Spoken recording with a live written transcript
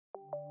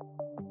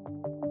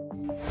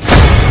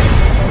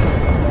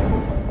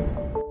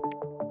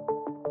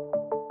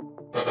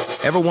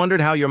Ever wondered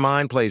how your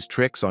mind plays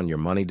tricks on your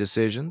money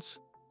decisions?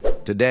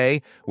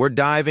 Today, we're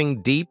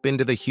diving deep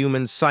into the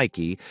human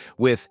psyche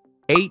with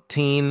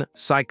 18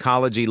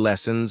 psychology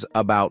lessons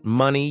about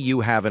money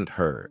you haven't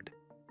heard.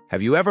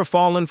 Have you ever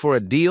fallen for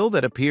a deal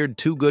that appeared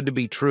too good to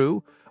be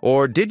true?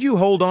 Or did you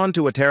hold on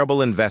to a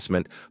terrible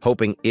investment,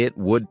 hoping it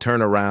would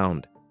turn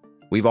around?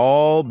 We've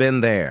all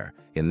been there.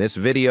 In this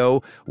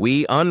video,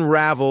 we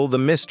unravel the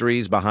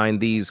mysteries behind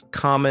these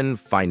common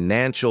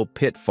financial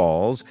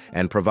pitfalls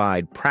and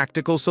provide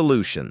practical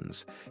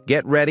solutions.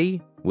 Get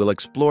ready, we'll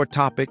explore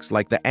topics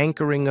like the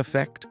anchoring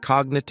effect,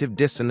 cognitive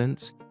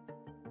dissonance,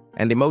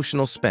 and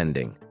emotional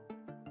spending,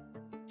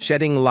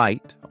 shedding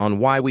light on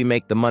why we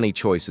make the money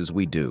choices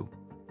we do.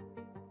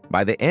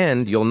 By the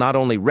end, you'll not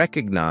only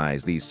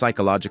recognize these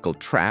psychological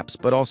traps,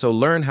 but also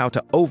learn how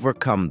to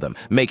overcome them,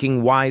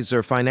 making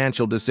wiser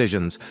financial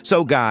decisions.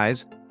 So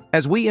guys,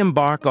 as we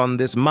embark on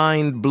this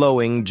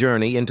mind-blowing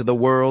journey into the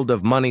world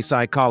of money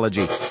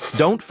psychology,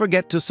 don't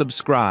forget to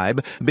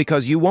subscribe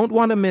because you won't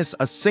want to miss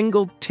a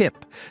single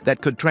tip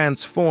that could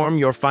transform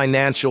your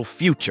financial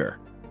future.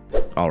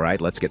 All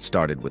right, let's get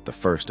started with the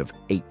first of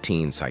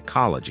 18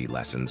 psychology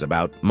lessons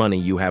about money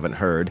you haven't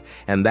heard,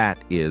 and that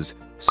is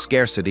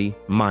scarcity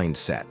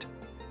mindset.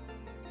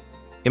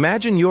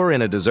 Imagine you're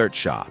in a dessert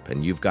shop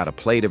and you've got a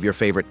plate of your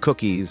favorite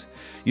cookies.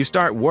 You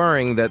start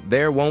worrying that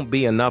there won't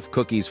be enough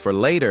cookies for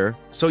later,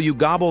 so you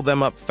gobble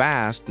them up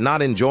fast,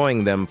 not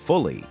enjoying them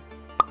fully.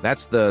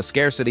 That's the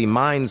scarcity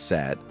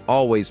mindset,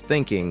 always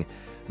thinking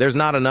there's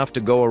not enough to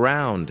go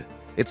around.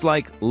 It's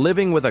like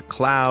living with a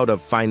cloud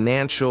of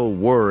financial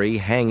worry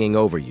hanging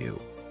over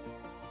you.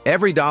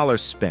 Every dollar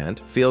spent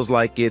feels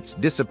like it's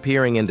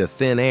disappearing into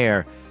thin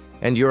air,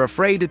 and you're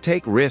afraid to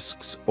take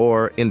risks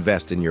or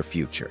invest in your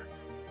future.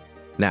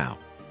 Now,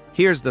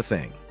 here's the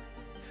thing.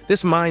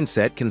 This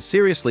mindset can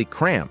seriously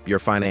cramp your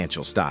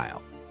financial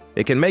style.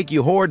 It can make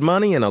you hoard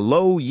money in a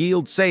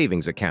low-yield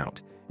savings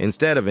account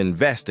instead of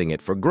investing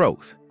it for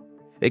growth.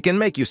 It can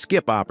make you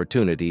skip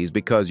opportunities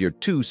because you're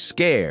too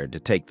scared to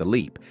take the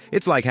leap.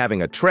 It's like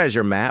having a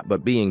treasure map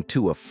but being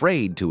too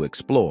afraid to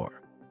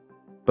explore.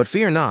 But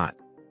fear not,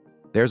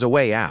 there's a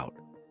way out.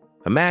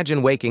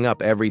 Imagine waking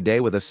up every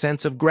day with a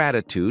sense of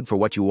gratitude for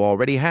what you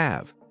already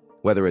have,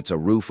 whether it's a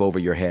roof over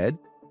your head,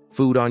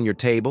 food on your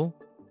table,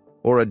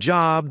 or a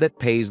job that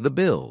pays the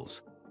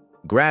bills.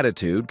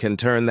 Gratitude can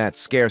turn that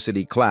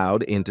scarcity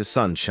cloud into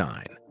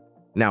sunshine.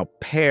 Now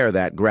pair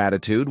that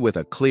gratitude with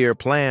a clear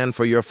plan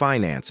for your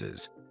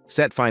finances.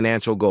 Set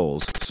financial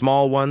goals,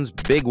 small ones,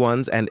 big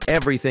ones, and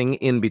everything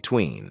in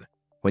between.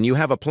 When you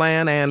have a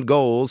plan and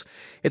goals,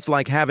 it's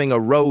like having a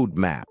road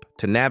map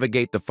to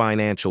navigate the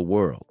financial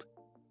world.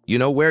 You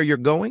know where you're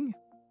going?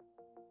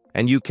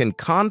 And you can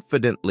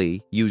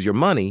confidently use your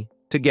money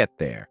to get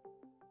there.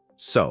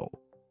 So,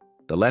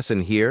 the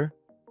lesson here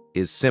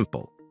is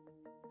simple.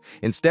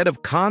 Instead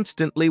of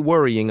constantly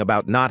worrying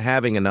about not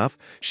having enough,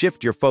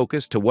 shift your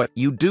focus to what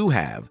you do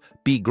have,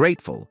 be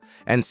grateful,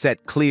 and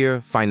set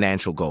clear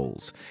financial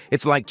goals.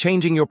 It's like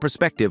changing your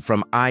perspective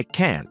from I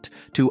can't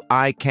to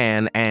I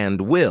can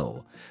and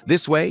will.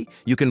 This way,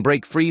 you can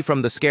break free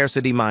from the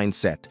scarcity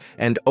mindset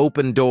and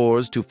open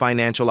doors to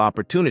financial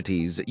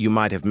opportunities you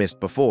might have missed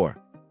before.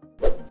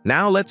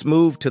 Now let's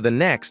move to the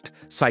next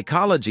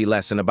psychology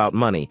lesson about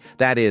money,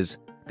 that is,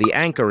 the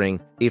anchoring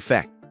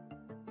effect.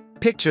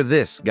 Picture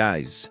this,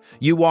 guys.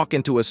 You walk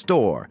into a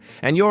store,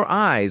 and your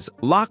eyes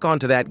lock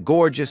onto that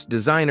gorgeous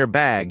designer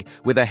bag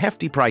with a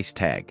hefty price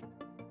tag.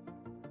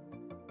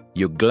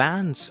 You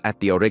glance at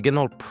the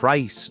original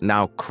price,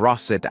 now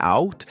cross it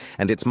out,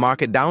 and it's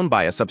marked down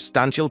by a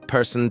substantial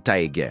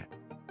percentage.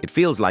 It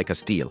feels like a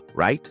steal,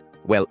 right?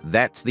 Well,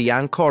 that's the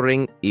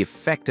anchoring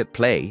effect at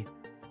play.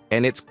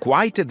 And it's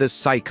quite the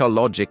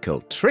psychological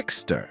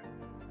trickster.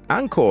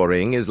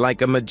 Anchoring is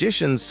like a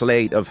magician's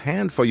sleight of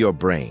hand for your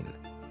brain.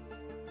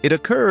 It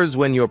occurs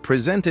when you're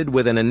presented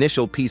with an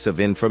initial piece of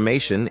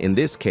information, in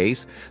this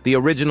case, the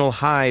original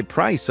high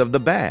price of the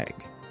bag.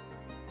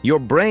 Your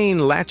brain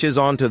latches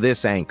onto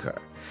this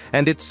anchor,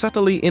 and it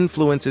subtly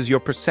influences your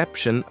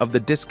perception of the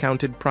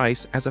discounted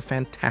price as a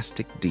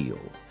fantastic deal.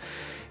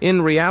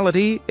 In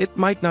reality, it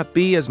might not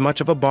be as much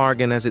of a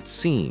bargain as it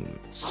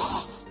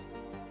seems.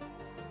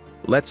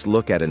 Let's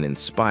look at an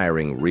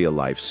inspiring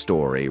real-life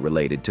story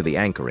related to the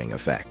anchoring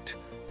effect.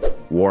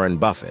 Warren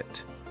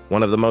Buffett,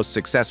 one of the most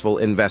successful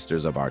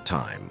investors of our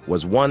time,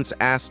 was once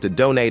asked to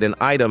donate an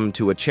item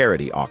to a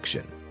charity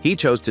auction. He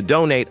chose to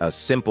donate a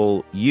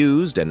simple,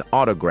 used and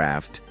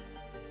autographed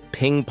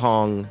ping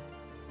pong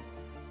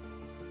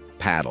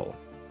paddle.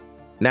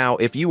 Now,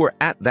 if you were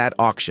at that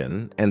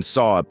auction and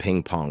saw a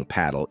ping pong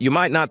paddle, you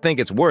might not think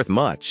it's worth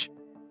much.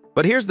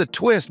 But here's the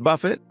twist.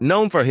 Buffett,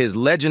 known for his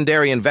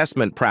legendary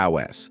investment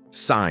prowess,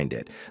 signed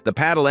it. The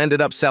paddle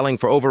ended up selling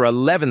for over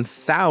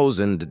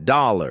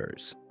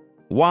 $11,000.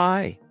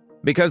 Why?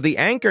 Because the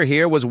anchor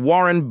here was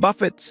Warren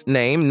Buffett's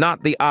name,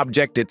 not the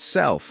object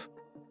itself.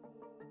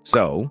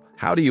 So,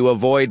 how do you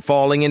avoid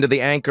falling into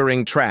the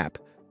anchoring trap?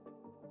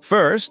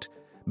 First,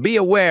 be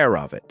aware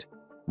of it.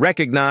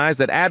 Recognize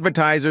that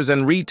advertisers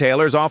and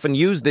retailers often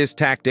use this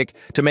tactic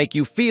to make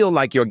you feel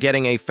like you're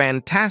getting a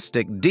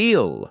fantastic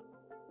deal.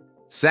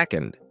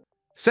 Second,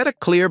 set a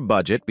clear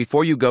budget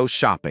before you go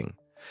shopping.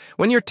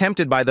 When you're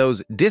tempted by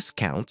those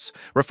discounts,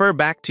 refer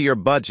back to your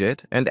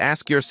budget and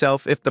ask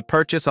yourself if the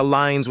purchase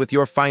aligns with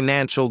your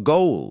financial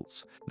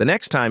goals. The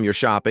next time you're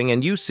shopping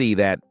and you see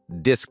that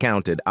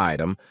discounted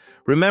item,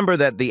 remember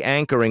that the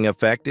anchoring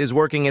effect is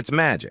working its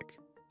magic.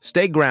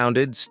 Stay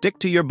grounded, stick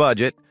to your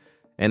budget,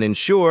 and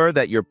ensure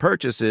that your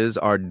purchases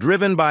are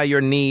driven by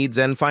your needs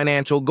and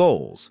financial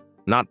goals,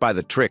 not by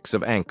the tricks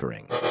of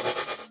anchoring.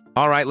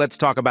 All right, let's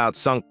talk about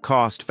sunk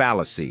cost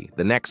fallacy,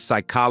 the next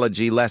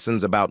psychology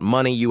lessons about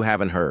money you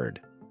haven't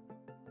heard.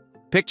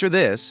 Picture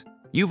this: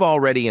 you've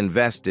already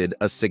invested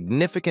a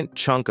significant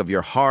chunk of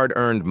your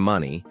hard-earned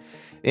money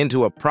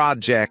into a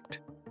project,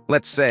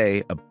 let's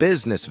say a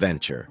business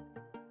venture.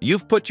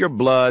 You've put your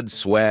blood,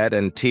 sweat,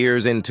 and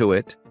tears into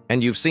it,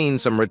 and you've seen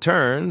some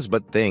returns,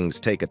 but things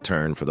take a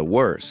turn for the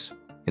worse.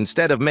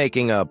 Instead of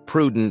making a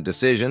prudent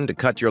decision to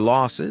cut your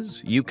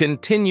losses, you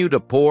continue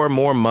to pour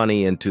more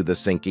money into the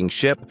sinking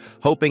ship,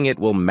 hoping it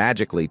will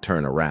magically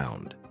turn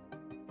around.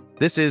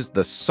 This is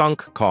the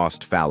sunk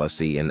cost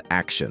fallacy in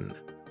action.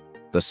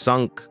 The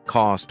sunk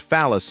cost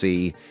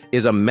fallacy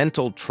is a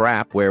mental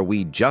trap where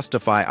we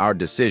justify our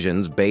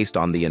decisions based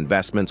on the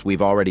investments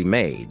we've already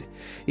made,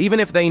 even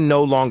if they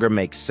no longer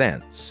make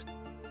sense.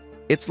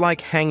 It's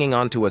like hanging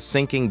onto a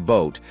sinking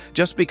boat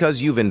just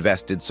because you've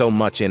invested so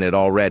much in it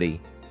already,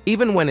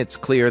 even when it's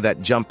clear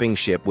that jumping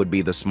ship would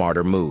be the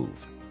smarter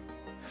move.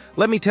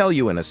 Let me tell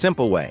you in a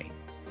simple way.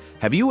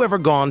 Have you ever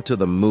gone to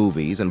the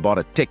movies and bought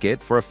a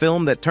ticket for a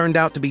film that turned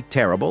out to be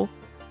terrible,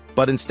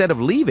 but instead of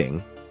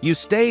leaving, you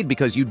stayed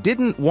because you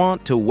didn't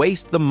want to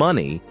waste the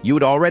money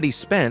you'd already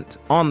spent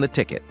on the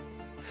ticket?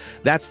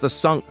 That's the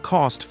sunk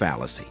cost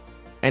fallacy,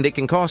 and it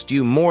can cost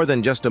you more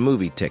than just a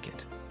movie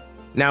ticket.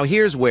 Now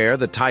here's where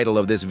the title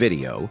of this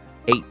video,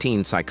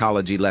 18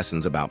 Psychology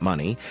Lessons About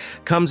Money,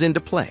 comes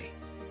into play.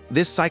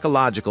 This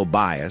psychological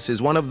bias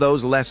is one of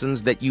those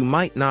lessons that you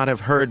might not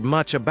have heard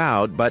much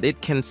about, but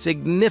it can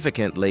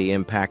significantly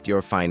impact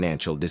your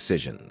financial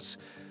decisions.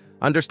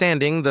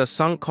 Understanding the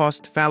sunk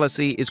cost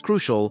fallacy is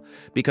crucial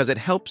because it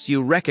helps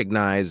you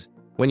recognize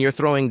when you're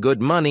throwing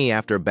good money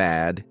after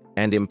bad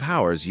and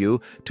empowers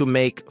you to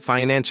make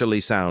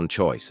financially sound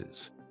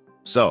choices.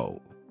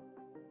 So,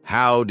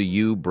 how do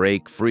you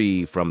break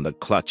free from the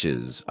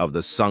clutches of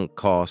the sunk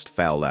cost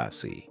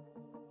fallacy?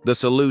 The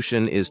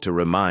solution is to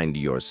remind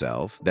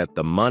yourself that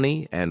the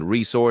money and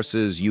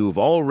resources you've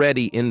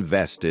already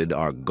invested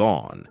are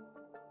gone,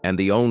 and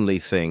the only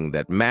thing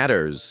that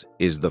matters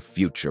is the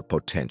future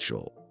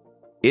potential.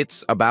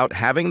 It's about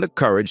having the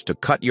courage to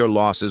cut your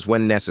losses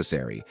when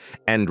necessary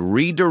and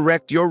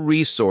redirect your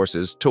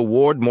resources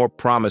toward more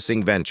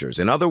promising ventures.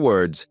 In other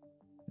words,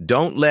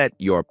 don't let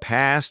your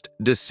past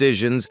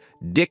decisions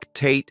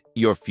dictate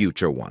your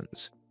future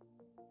ones.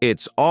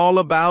 It's all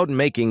about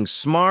making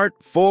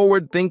smart,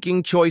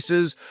 forward-thinking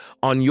choices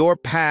on your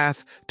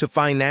path to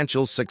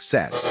financial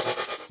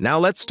success. Now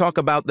let's talk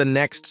about the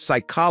next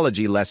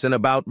psychology lesson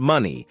about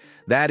money.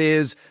 That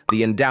is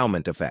the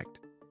endowment effect.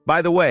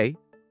 By the way,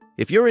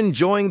 if you're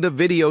enjoying the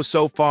video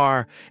so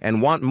far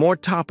and want more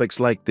topics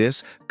like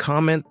this,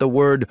 comment the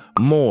word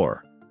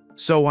 "more"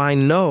 so I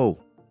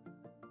know.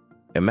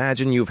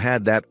 Imagine you've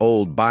had that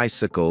old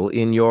bicycle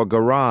in your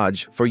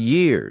garage for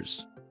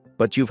years,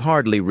 but you've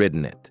hardly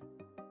ridden it.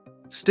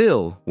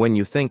 Still, when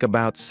you think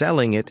about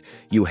selling it,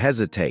 you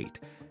hesitate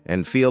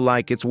and feel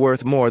like it's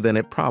worth more than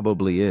it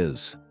probably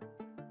is.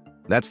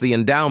 That's the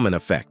endowment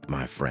effect,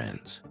 my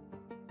friends.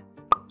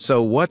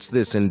 So what's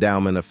this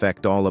endowment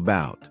effect all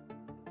about?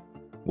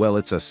 Well,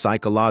 it's a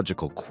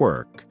psychological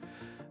quirk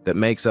that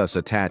makes us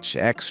attach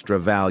extra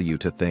value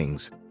to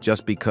things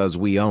just because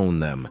we own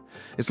them.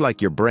 It's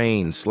like your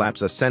brain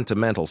slaps a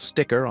sentimental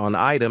sticker on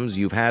items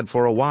you've had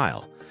for a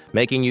while,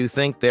 making you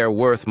think they're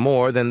worth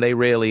more than they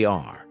really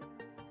are.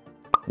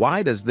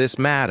 Why does this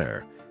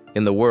matter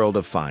in the world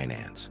of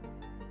finance?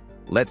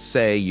 Let's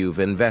say you've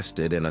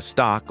invested in a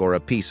stock or a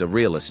piece of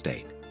real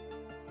estate.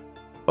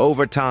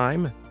 Over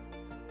time,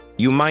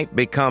 you might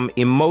become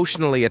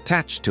emotionally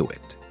attached to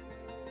it,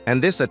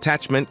 and this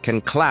attachment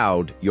can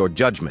cloud your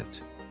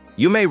judgment.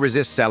 You may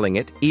resist selling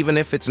it even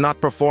if it's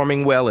not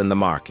performing well in the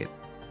market.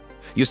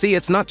 You see,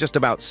 it's not just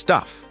about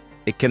stuff.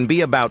 It can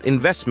be about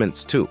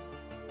investments too.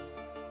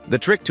 The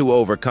trick to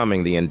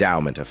overcoming the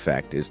endowment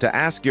effect is to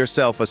ask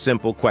yourself a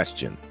simple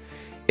question.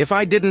 If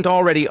I didn't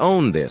already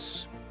own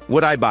this,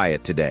 would I buy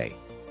it today?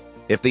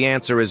 If the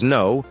answer is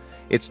no,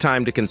 it's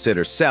time to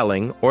consider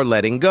selling or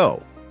letting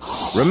go.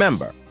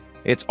 Remember,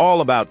 it's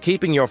all about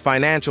keeping your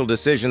financial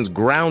decisions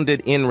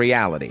grounded in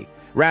reality,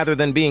 rather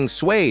than being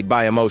swayed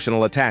by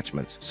emotional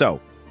attachments.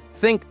 So,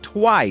 think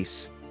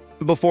twice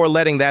before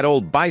letting that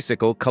old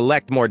bicycle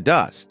collect more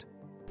dust.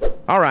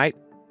 All right.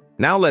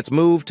 Now let's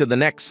move to the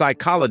next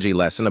psychology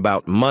lesson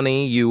about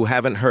money you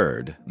haven't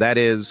heard, that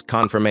is,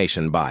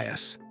 confirmation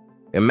bias.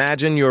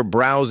 Imagine you're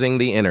browsing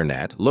the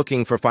internet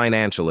looking for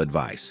financial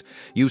advice.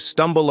 You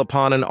stumble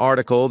upon an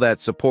article that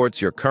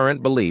supports your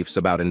current beliefs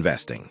about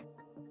investing.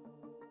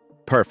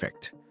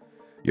 Perfect.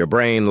 Your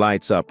brain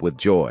lights up with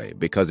joy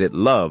because it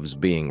loves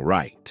being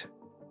right.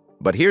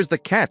 But here's the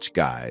catch,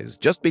 guys.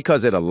 Just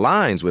because it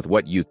aligns with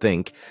what you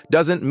think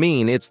doesn't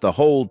mean it's the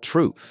whole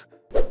truth.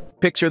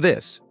 Picture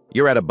this.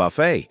 You're at a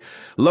buffet,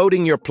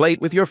 loading your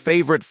plate with your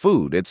favorite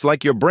food. It's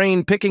like your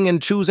brain picking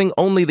and choosing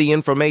only the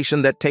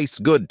information that tastes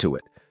good to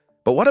it.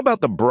 But what about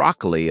the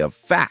broccoli of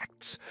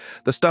facts?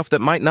 The stuff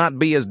that might not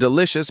be as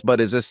delicious but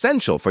is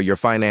essential for your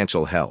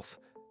financial health?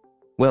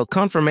 Well,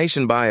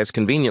 confirmation bias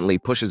conveniently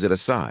pushes it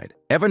aside.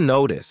 Ever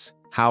notice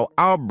how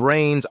our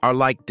brains are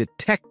like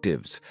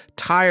detectives,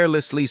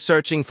 tirelessly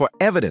searching for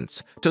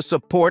evidence to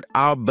support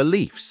our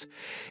beliefs?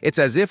 It's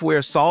as if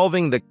we're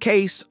solving the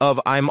case of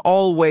 "I'm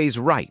always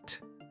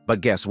right." But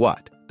guess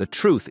what? The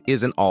truth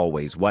isn't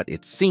always what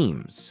it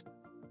seems.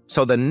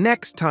 So the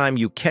next time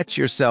you catch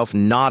yourself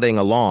nodding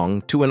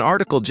along to an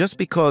article just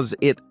because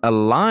it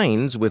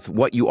aligns with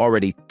what you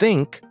already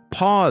think,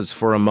 pause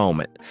for a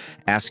moment.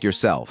 Ask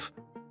yourself,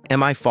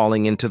 am I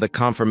falling into the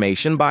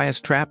confirmation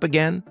bias trap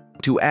again?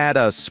 To add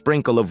a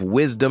sprinkle of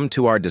wisdom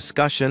to our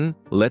discussion,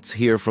 let's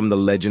hear from the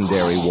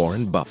legendary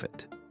Warren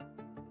Buffett.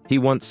 He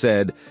once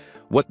said,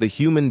 "What the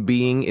human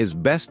being is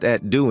best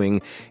at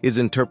doing is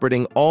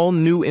interpreting all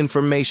new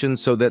information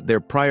so that their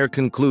prior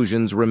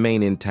conclusions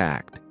remain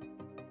intact."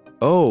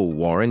 Oh,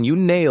 Warren, you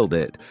nailed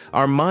it.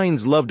 Our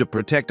minds love to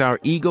protect our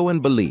ego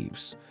and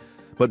beliefs.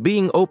 But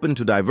being open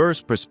to diverse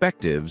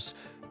perspectives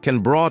can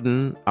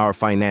broaden our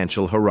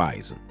financial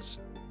horizons.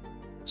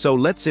 So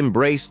let's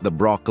embrace the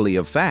broccoli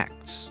of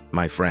facts,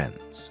 my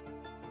friends.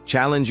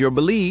 Challenge your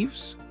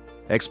beliefs,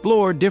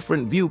 explore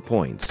different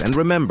viewpoints, and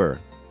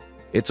remember,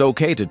 it's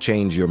okay to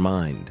change your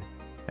mind.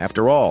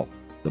 After all,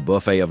 the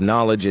buffet of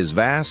knowledge is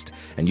vast,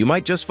 and you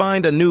might just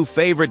find a new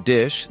favorite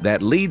dish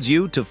that leads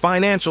you to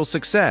financial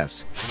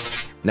success.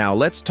 Now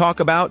let's talk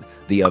about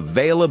the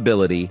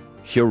availability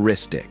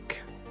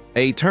heuristic,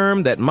 a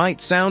term that might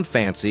sound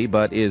fancy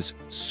but is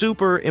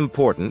super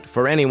important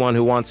for anyone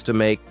who wants to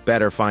make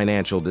better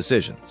financial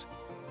decisions.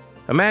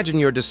 Imagine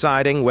you're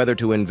deciding whether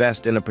to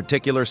invest in a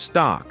particular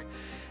stock,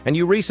 and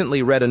you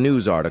recently read a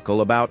news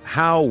article about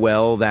how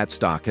well that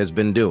stock has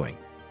been doing.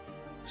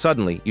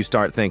 Suddenly, you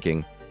start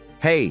thinking,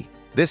 hey,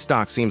 this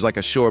stock seems like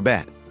a sure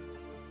bet.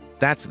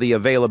 That's the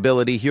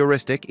availability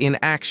heuristic in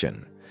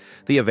action.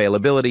 The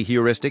availability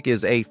heuristic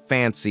is a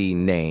fancy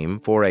name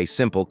for a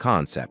simple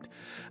concept.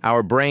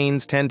 Our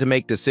brains tend to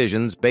make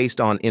decisions based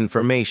on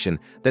information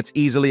that's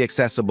easily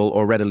accessible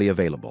or readily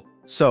available.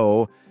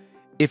 So,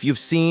 if you've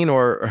seen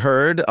or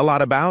heard a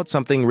lot about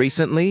something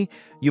recently,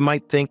 you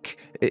might think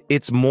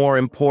it's more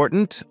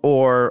important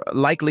or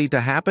likely to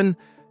happen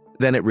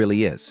than it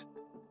really is.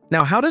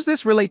 Now, how does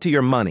this relate to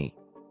your money?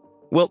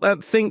 Well,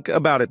 think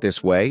about it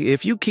this way.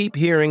 If you keep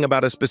hearing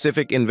about a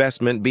specific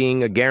investment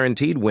being a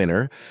guaranteed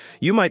winner,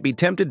 you might be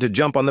tempted to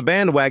jump on the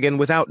bandwagon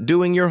without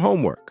doing your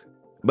homework.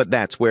 But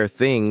that's where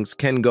things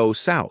can go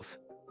south.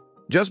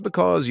 Just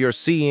because you're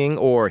seeing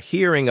or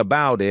hearing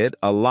about it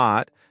a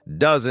lot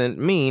doesn't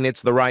mean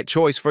it's the right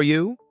choice for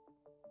you.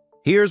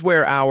 Here's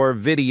where our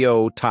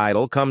video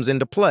title comes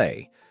into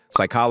play: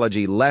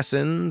 Psychology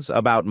Lessons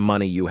About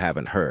Money You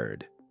Haven't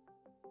Heard.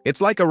 It's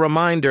like a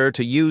reminder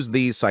to use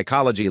these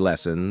psychology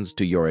lessons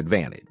to your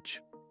advantage.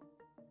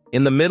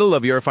 In the middle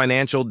of your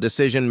financial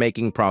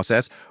decision-making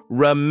process,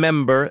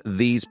 remember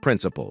these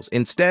principles.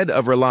 Instead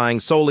of relying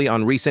solely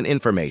on recent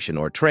information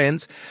or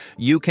trends,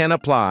 you can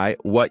apply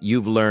what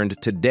you've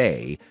learned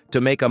today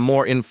to make a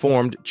more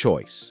informed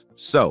choice.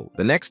 So,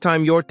 the next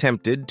time you're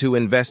tempted to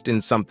invest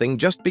in something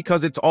just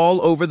because it's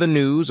all over the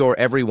news or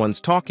everyone's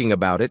talking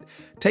about it,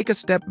 take a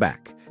step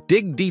back,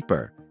 dig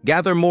deeper,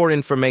 gather more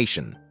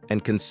information,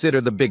 and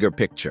consider the bigger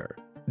picture.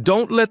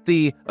 Don't let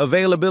the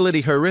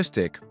availability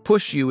heuristic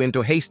push you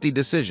into hasty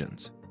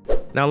decisions.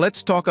 Now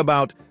let's talk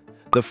about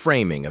the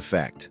framing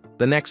effect,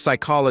 the next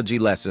psychology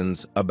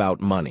lessons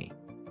about money.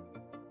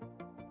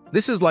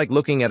 This is like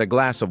looking at a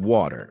glass of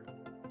water.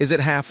 Is it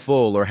half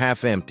full or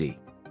half empty?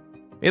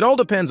 It all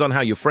depends on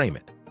how you frame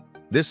it.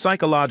 This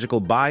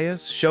psychological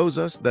bias shows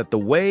us that the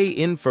way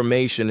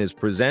information is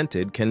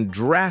presented can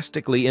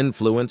drastically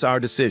influence our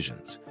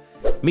decisions.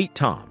 Meet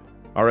Tom,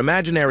 our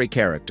imaginary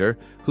character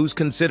who's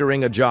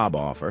considering a job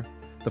offer.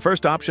 The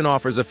first option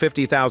offers a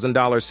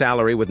 $50,000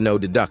 salary with no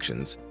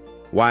deductions,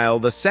 while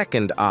the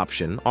second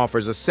option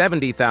offers a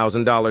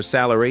 $70,000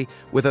 salary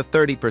with a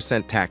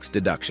 30% tax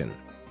deduction.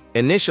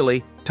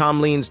 Initially, Tom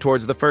leans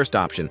towards the first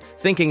option,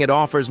 thinking it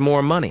offers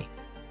more money.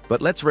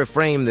 But let's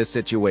reframe this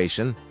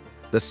situation.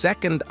 The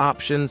second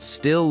option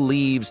still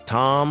leaves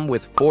Tom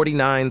with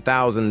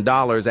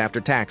 $49,000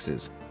 after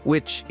taxes,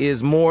 which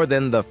is more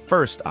than the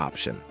first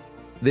option.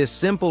 This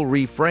simple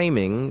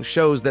reframing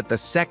shows that the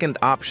second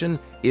option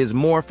is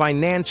more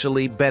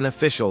financially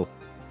beneficial.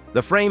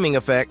 The framing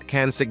effect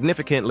can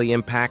significantly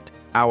impact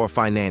our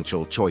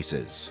financial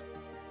choices.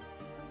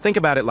 Think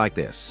about it like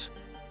this.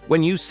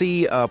 When you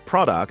see a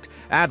product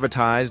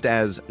advertised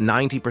as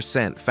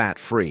 90%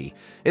 fat-free,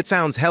 it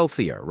sounds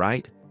healthier,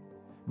 right?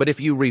 But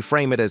if you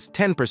reframe it as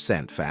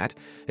 10% fat,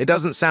 it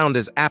doesn't sound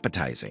as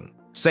appetizing.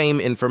 Same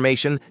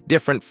information,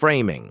 different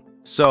framing.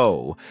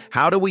 So,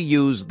 how do we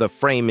use the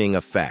framing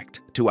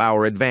effect to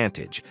our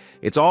advantage?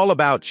 It's all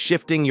about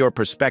shifting your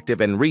perspective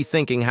and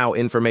rethinking how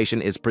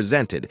information is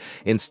presented.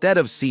 Instead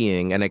of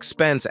seeing an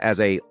expense as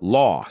a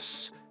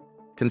loss,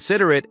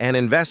 consider it an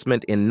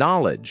investment in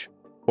knowledge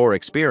or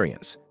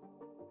experience.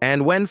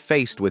 And when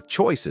faced with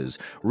choices,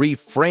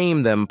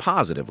 reframe them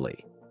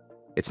positively.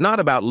 It's not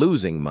about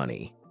losing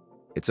money.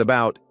 It's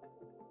about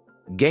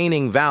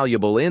gaining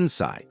valuable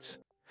insights.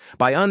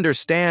 By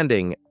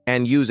understanding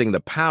and using the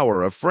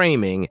power of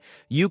framing,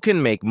 you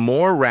can make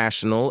more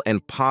rational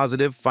and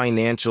positive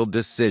financial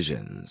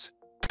decisions.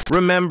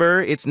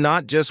 Remember, it's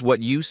not just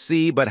what you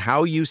see, but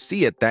how you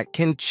see it that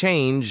can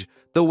change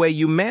the way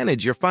you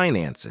manage your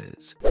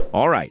finances.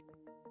 All right,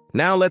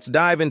 now let's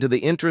dive into the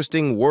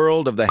interesting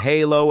world of the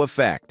halo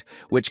effect,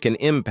 which can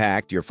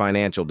impact your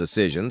financial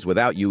decisions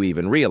without you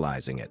even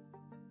realizing it.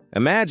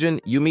 Imagine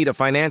you meet a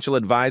financial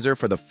advisor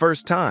for the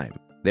first time.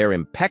 They're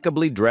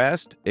impeccably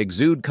dressed,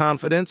 exude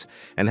confidence,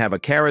 and have a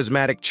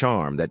charismatic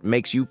charm that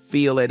makes you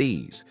feel at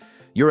ease.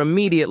 You're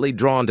immediately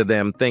drawn to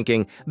them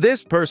thinking,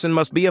 this person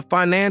must be a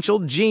financial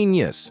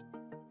genius.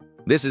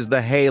 This is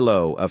the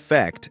halo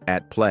effect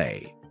at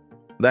play.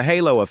 The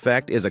halo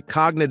effect is a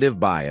cognitive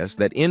bias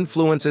that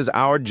influences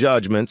our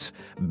judgments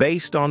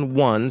based on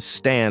one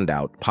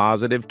standout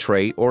positive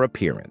trait or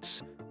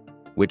appearance,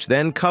 which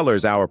then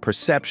colors our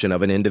perception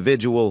of an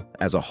individual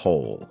as a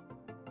whole.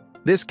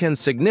 This can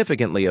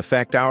significantly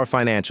affect our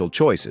financial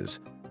choices,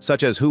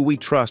 such as who we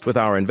trust with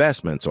our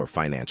investments or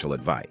financial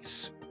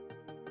advice.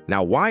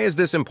 Now, why is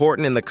this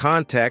important in the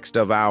context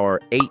of our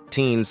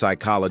 18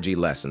 psychology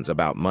lessons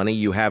about money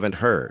you haven't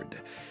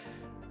heard?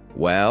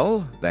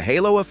 Well, the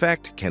halo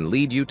effect can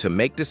lead you to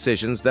make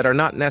decisions that are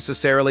not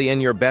necessarily in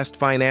your best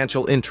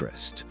financial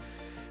interest.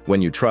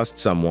 When you trust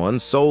someone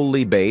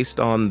solely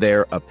based on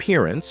their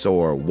appearance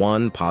or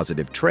one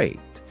positive trait,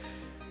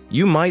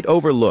 you might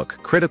overlook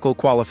critical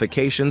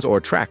qualifications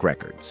or track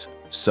records.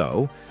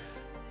 So,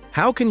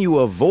 how can you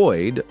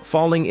avoid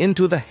falling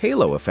into the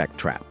halo effect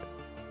trap?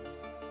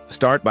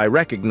 Start by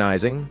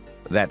recognizing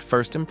that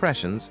first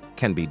impressions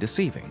can be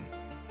deceiving.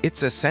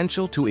 It's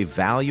essential to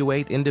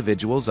evaluate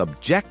individuals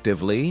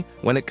objectively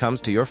when it comes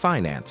to your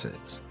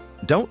finances.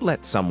 Don't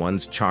let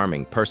someone's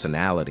charming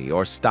personality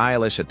or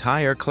stylish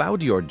attire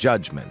cloud your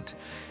judgment.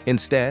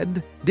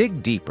 Instead,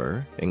 dig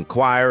deeper,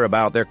 inquire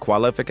about their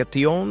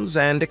qualifications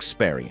and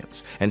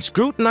experience, and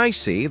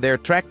scrutinize their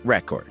track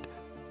record.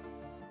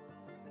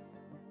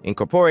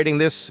 Incorporating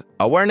this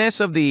awareness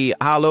of the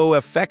halo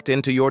effect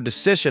into your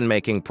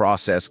decision-making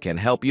process can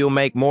help you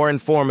make more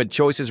informed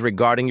choices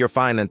regarding your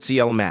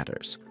financial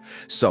matters.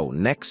 So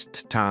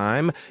next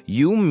time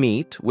you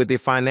meet with a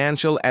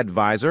financial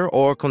advisor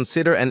or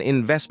consider an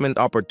investment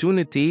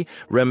opportunity,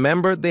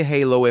 remember the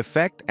halo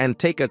effect and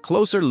take a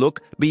closer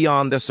look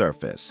beyond the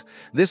surface.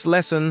 This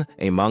lesson,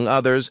 among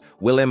others,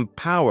 will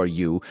empower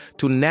you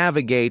to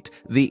navigate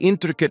the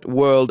intricate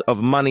world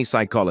of money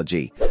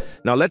psychology.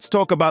 Now let's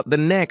talk about the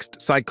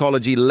next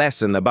psychology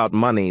lesson about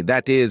money,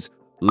 that is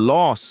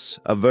loss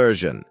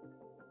aversion.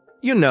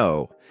 You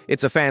know,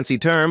 it's a fancy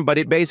term, but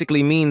it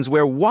basically means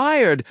we're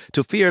wired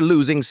to fear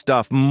losing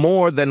stuff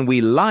more than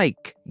we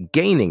like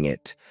gaining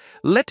it.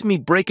 Let me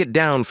break it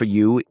down for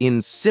you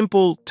in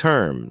simple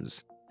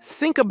terms.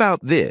 Think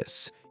about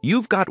this.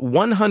 You've got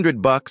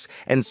 $100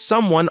 and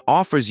someone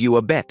offers you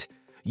a bet.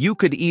 You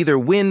could either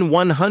win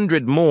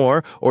 100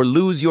 more or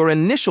lose your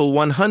initial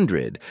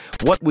 100.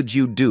 What would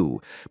you do?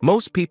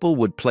 Most people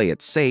would play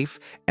it safe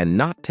and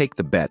not take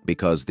the bet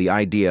because the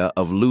idea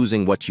of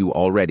losing what you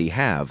already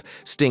have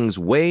stings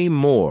way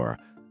more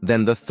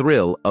than the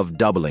thrill of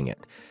doubling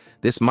it.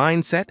 This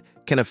mindset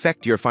can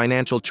affect your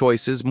financial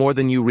choices more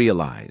than you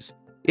realize.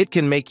 It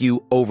can make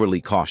you overly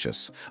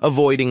cautious,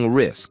 avoiding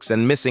risks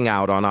and missing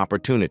out on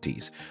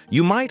opportunities.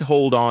 You might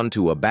hold on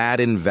to a bad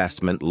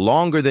investment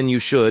longer than you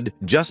should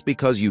just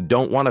because you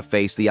don't want to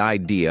face the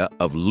idea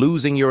of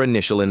losing your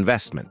initial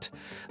investment.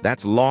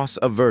 That's loss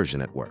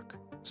aversion at work.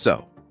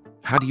 So,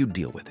 how do you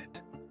deal with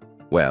it?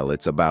 Well,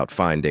 it's about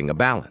finding a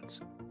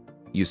balance.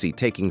 You see,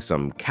 taking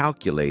some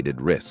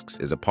calculated risks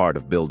is a part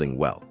of building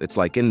wealth. It's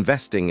like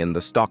investing in the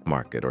stock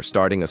market or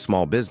starting a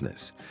small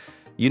business.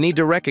 You need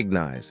to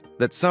recognize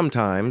that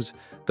sometimes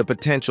the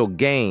potential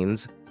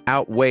gains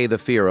outweigh the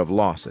fear of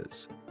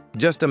losses.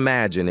 Just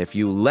imagine if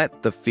you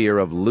let the fear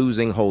of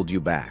losing hold you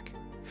back.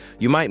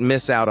 You might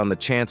miss out on the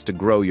chance to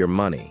grow your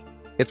money.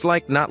 It's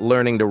like not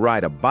learning to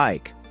ride a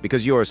bike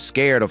because you're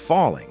scared of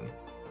falling.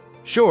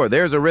 Sure,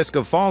 there's a risk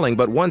of falling,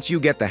 but once you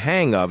get the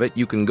hang of it,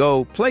 you can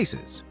go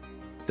places.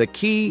 The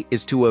key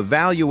is to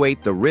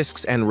evaluate the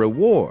risks and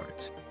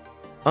rewards.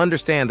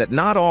 Understand that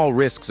not all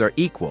risks are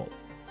equal,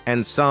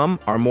 and some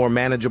are more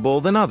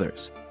manageable than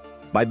others.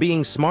 By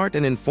being smart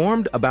and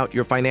informed about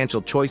your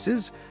financial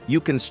choices, you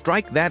can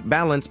strike that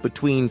balance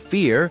between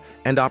fear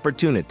and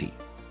opportunity.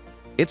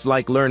 It's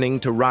like learning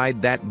to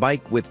ride that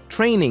bike with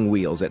training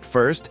wheels at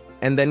first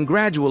and then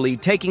gradually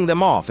taking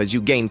them off as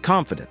you gain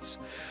confidence.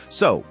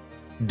 So,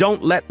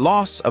 don't let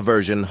loss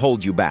aversion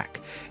hold you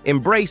back.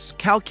 Embrace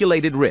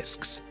calculated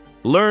risks,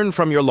 learn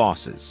from your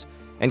losses,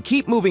 and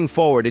keep moving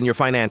forward in your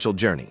financial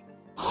journey.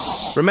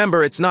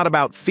 Remember, it's not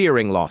about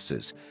fearing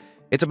losses.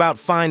 It's about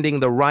finding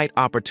the right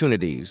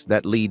opportunities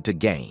that lead to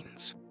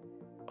gains.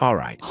 All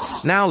right,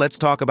 now let's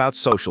talk about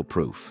social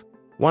proof.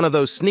 One of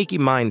those sneaky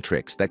mind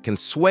tricks that can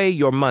sway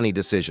your money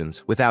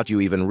decisions without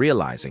you even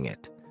realizing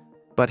it.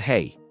 But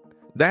hey,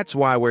 that's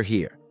why we're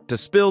here, to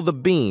spill the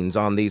beans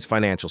on these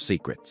financial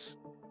secrets.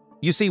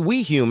 You see,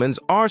 we humans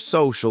are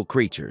social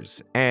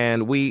creatures,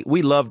 and we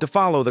love to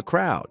follow the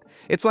crowd.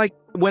 It's like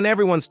when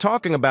everyone's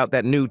talking about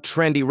that new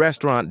trendy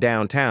restaurant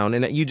downtown,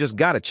 and you just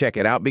gotta check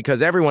it out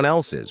because everyone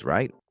else is,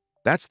 right?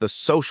 That's the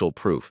social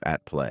proof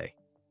at play.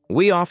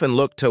 We often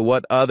look to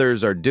what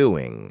others are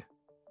doing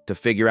to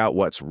figure out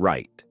what's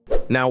right.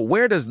 Now,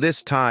 where does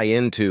this tie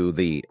into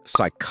the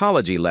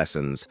psychology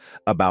lessons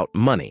about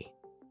money?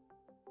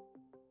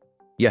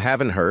 You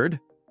haven't heard?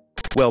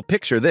 Well,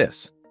 picture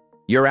this.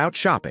 You're out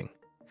shopping,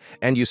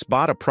 and you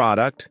spot a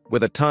product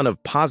with a ton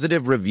of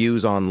positive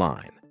reviews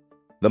online.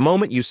 The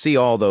moment you see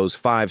all those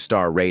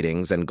 5-star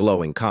ratings and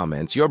glowing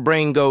comments, your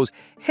brain goes,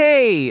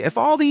 "Hey, if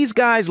all these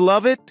guys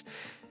love it,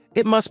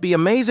 it must be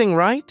amazing,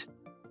 right?"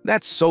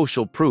 That's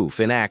social proof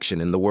in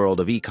action in the world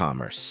of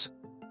e-commerce.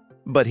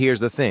 But here's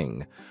the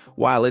thing.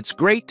 While it's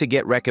great to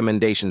get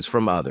recommendations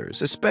from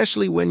others,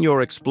 especially when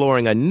you're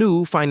exploring a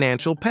new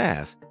financial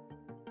path,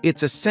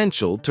 it's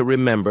essential to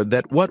remember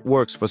that what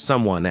works for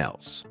someone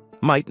else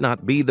might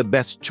not be the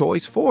best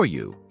choice for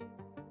you.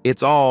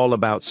 It's all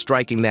about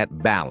striking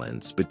that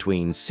balance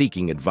between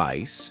seeking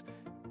advice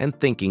and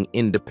thinking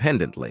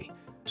independently.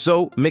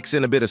 So mix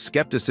in a bit of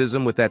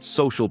skepticism with that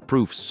social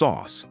proof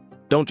sauce.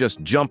 Don't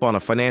just jump on a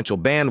financial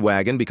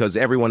bandwagon because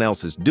everyone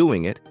else is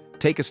doing it.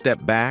 Take a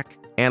step back,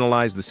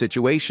 analyze the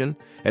situation,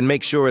 and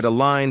make sure it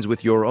aligns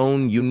with your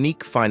own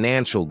unique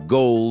financial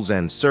goals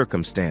and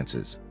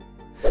circumstances.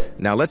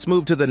 Now let's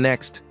move to the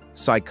next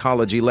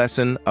psychology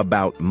lesson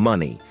about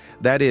money.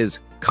 That is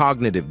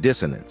cognitive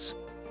dissonance.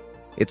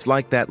 It's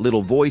like that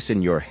little voice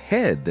in your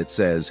head that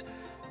says,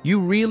 "You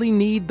really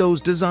need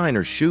those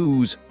designer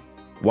shoes,"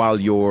 while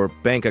your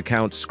bank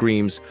account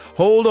screams,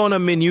 "Hold on a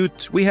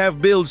minute, we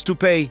have bills to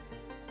pay."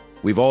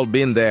 We've all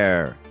been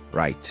there,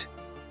 right?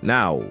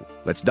 Now,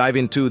 let's dive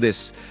into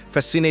this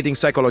fascinating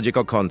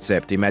psychological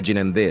concept.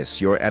 Imagine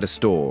this, you're at a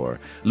store,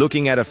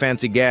 looking at a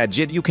fancy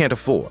gadget you can't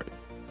afford.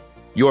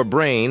 Your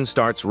brain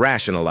starts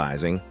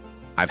rationalizing,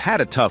 "I've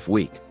had a tough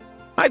week.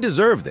 I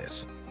deserve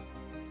this."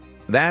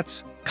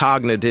 That's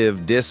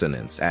cognitive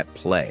dissonance at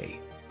play,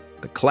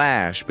 the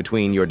clash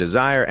between your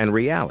desire and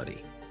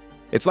reality.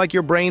 It's like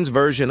your brain's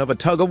version of a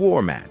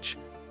tug-of-war match.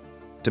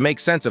 To make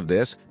sense of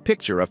this,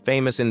 picture a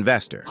famous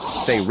investor,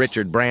 say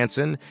Richard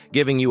Branson,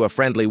 giving you a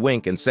friendly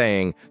wink and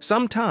saying,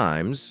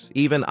 "Sometimes,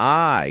 even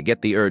I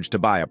get the urge to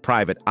buy a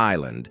private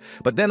island,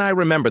 but then I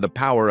remember the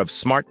power of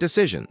smart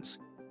decisions."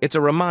 It's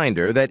a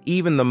reminder that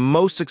even the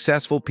most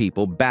successful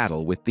people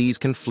battle with these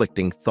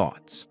conflicting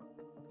thoughts.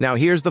 Now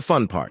here's the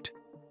fun part.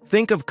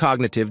 Think of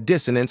cognitive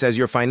dissonance as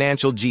your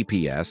financial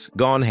GPS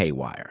gone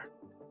haywire.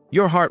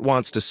 Your heart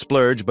wants to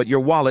splurge, but your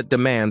wallet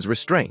demands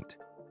restraint.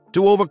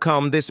 To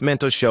overcome this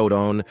mental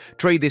showdown,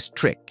 try this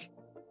trick.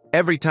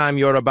 Every time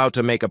you're about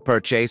to make a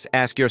purchase,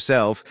 ask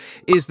yourself,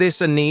 is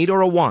this a need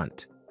or a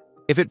want?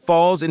 If it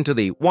falls into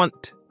the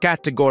want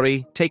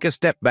category, take a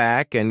step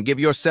back and give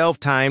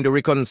yourself time to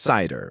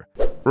reconsider.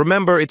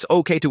 Remember, it's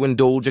okay to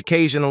indulge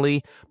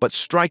occasionally, but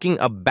striking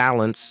a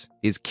balance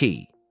is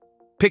key.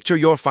 Picture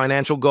your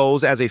financial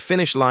goals as a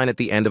finish line at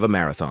the end of a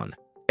marathon.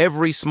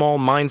 Every small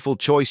mindful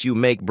choice you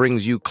make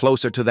brings you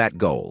closer to that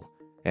goal.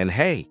 And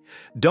hey,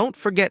 don't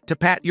forget to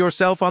pat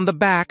yourself on the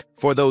back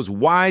for those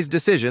wise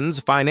decisions.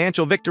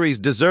 Financial victories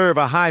deserve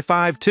a high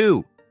five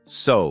too.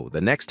 So,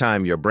 the next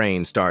time your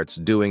brain starts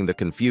doing the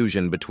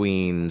confusion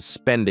between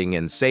spending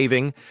and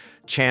saving,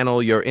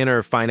 channel your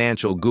inner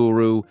financial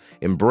guru,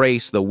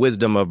 embrace the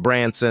wisdom of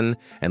Branson,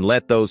 and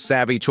let those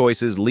savvy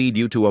choices lead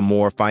you to a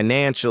more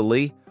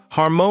financially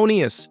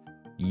harmonious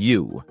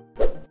you.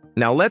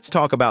 Now let's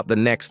talk about the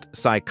next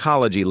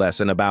psychology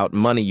lesson about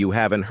money you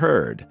haven't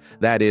heard.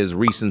 That is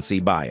recency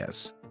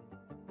bias.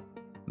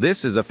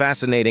 This is a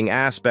fascinating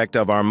aspect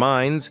of our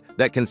minds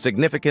that can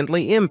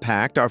significantly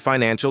impact our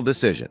financial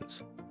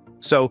decisions.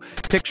 So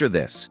picture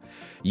this.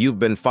 You've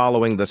been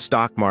following the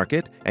stock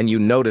market and you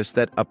notice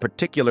that a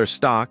particular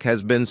stock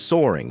has been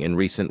soaring in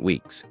recent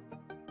weeks.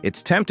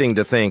 It's tempting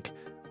to think,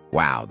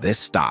 "Wow, this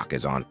stock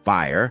is on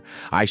fire.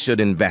 I should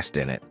invest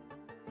in it."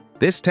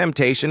 This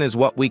temptation is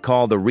what we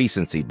call the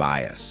recency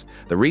bias.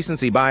 The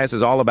recency bias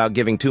is all about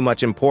giving too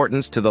much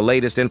importance to the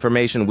latest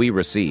information we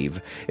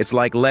receive. It's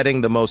like letting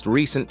the most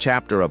recent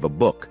chapter of a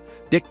book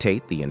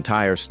dictate the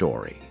entire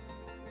story.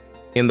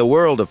 In the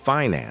world of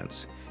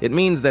finance, it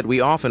means that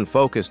we often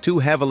focus too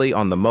heavily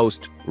on the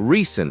most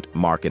recent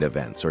market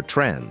events or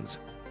trends,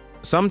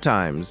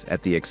 sometimes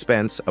at the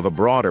expense of a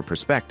broader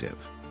perspective.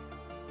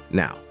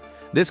 Now,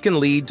 This can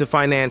lead to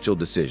financial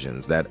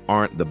decisions that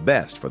aren't the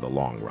best for the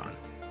long run.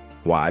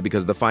 Why?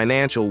 Because the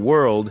financial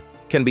world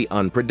can be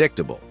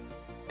unpredictable,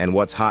 and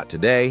what's hot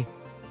today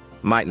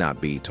might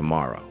not be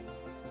tomorrow.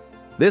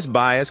 This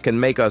bias can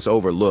make us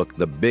overlook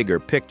the bigger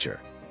picture,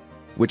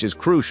 which is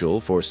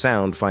crucial for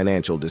sound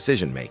financial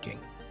decision-making.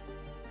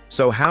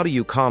 So how do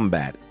you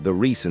combat the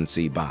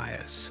recency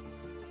bias?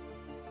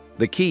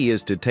 The key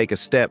is to take a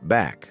step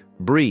back,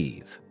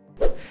 breathe,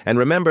 and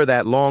remember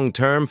that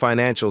long-term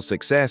financial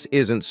success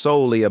isn't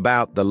solely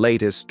about the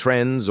latest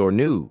trends or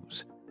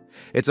news.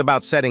 It's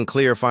about setting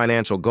clear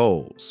financial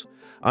goals,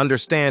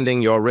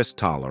 understanding your risk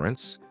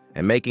tolerance,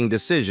 and making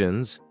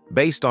decisions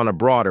based on a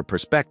broader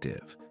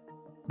perspective.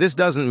 This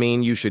doesn't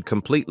mean you should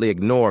completely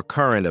ignore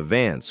current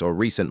events or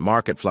recent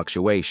market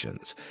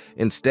fluctuations.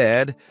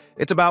 Instead,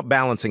 it's about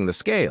balancing the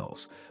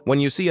scales. When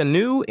you see a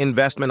new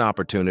investment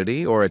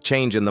opportunity or a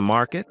change in the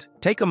market,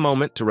 take a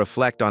moment to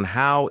reflect on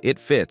how it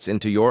fits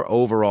into your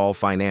overall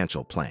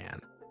financial plan.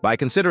 By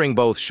considering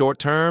both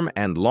short-term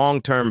and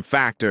long-term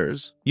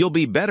factors, you'll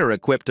be better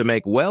equipped to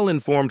make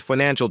well-informed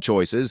financial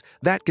choices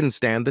that can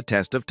stand the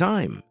test of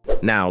time.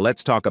 Now,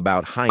 let's talk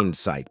about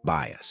hindsight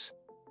bias.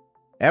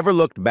 Ever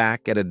looked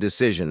back at a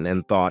decision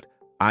and thought,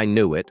 "I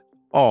knew it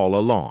all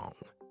along"?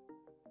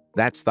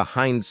 That's the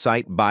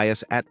hindsight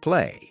bias at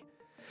play.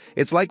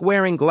 It's like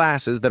wearing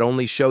glasses that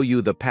only show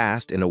you the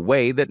past in a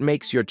way that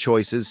makes your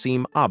choices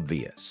seem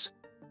obvious.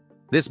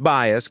 This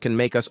bias can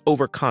make us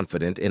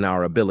overconfident in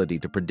our ability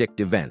to predict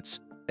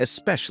events,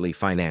 especially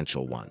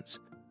financial ones.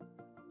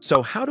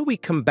 So how do we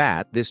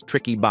combat this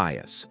tricky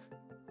bias?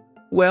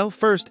 Well,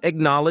 first,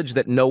 acknowledge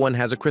that no one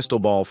has a crystal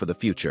ball for the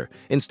future.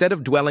 Instead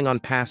of dwelling on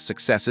past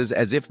successes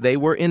as if they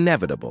were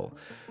inevitable,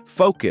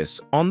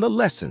 focus on the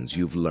lessons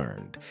you've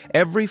learned.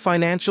 Every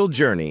financial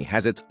journey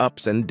has its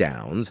ups and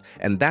downs,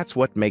 and that's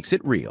what makes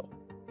it real.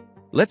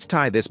 Let's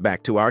tie this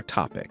back to our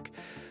topic,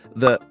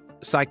 the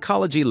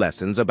psychology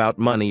lessons about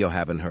money you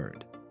haven't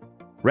heard.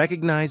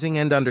 Recognizing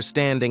and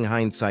understanding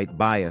hindsight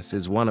bias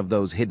is one of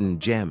those hidden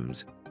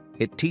gems.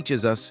 It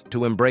teaches us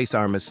to embrace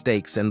our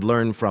mistakes and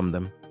learn from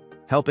them,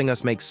 helping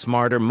us make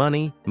smarter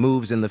money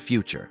moves in the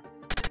future.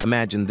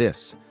 Imagine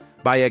this.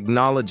 By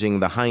acknowledging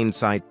the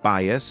hindsight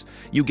bias,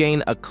 you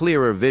gain a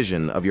clearer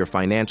vision of your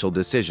financial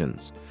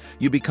decisions.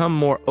 You become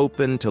more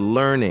open to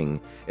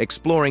learning,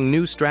 exploring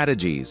new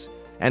strategies,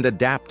 and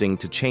adapting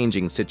to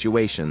changing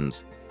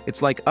situations.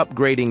 It's like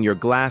upgrading your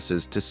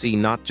glasses to see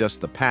not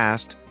just the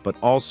past, but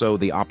also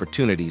the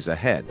opportunities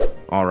ahead.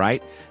 All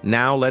right,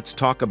 now let's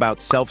talk about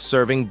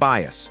self-serving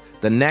bias,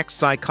 the next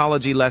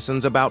psychology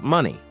lessons about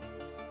money.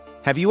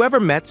 Have you ever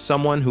met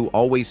someone who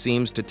always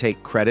seems to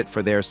take credit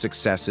for their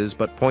successes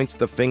but points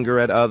the finger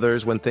at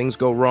others when things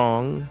go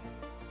wrong?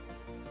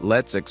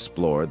 Let's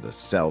explore the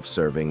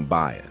self-serving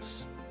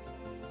bias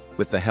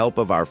with the help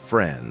of our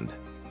friend,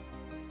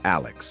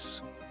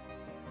 Alex.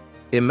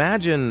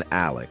 Imagine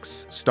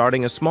Alex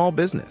starting a small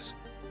business.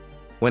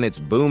 When it's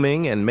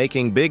booming and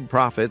making big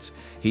profits,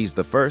 he's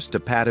the first to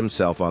pat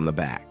himself on the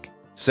back,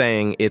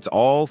 saying it's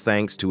all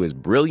thanks to his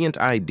brilliant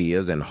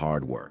ideas and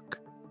hard work.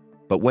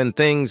 But when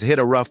things hit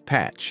a rough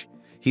patch,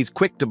 he's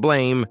quick to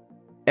blame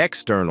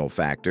external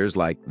factors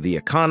like the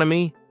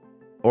economy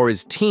or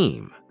his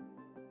team.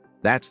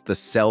 That's the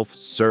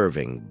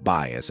self-serving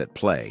bias at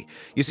play.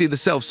 You see, the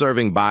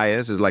self-serving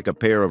bias is like a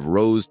pair of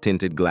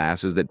rose-tinted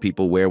glasses that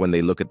people wear when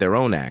they look at their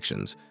own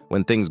actions.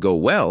 When things go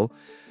well,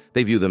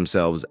 they view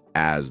themselves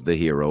as the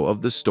hero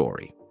of the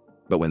story.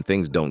 But when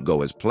things don't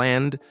go as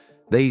planned,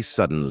 they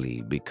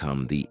suddenly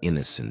become the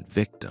innocent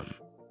victim.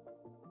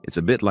 It's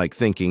a bit like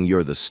thinking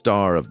you're the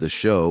star of the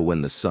show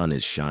when the sun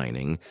is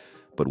shining,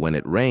 but when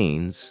it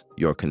rains,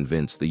 you're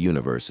convinced the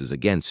universe is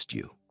against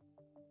you.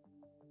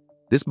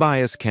 This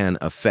bias can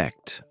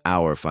affect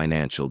our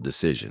financial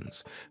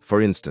decisions.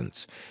 For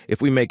instance,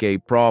 if we make a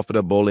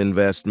profitable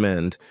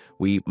investment,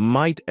 we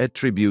might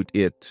attribute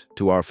it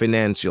to our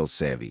financial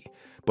savvy.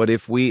 But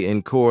if we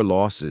incur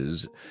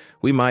losses,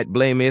 we might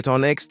blame it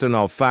on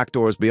external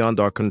factors beyond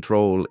our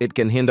control. It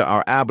can hinder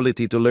our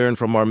ability to learn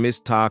from our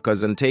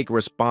mistakes and take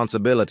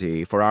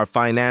responsibility for our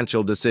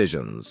financial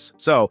decisions.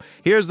 So,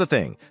 here's the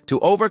thing. To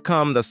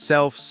overcome the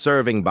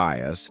self-serving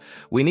bias,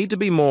 we need to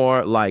be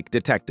more like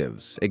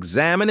detectives,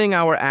 examining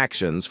our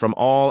actions from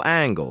all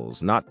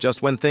angles, not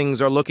just when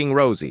things are looking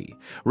rosy.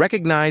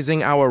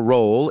 Recognizing our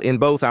role in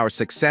both our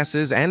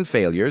successes and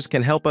failures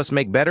can help us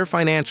make better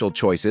financial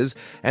choices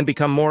and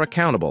become more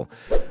accountable.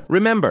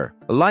 Remember,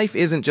 life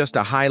isn't just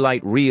a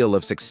highlight reel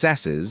of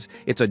successes,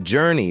 it's a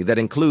journey that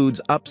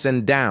includes ups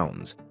and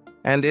downs.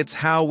 And it's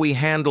how we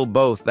handle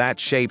both that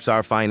shapes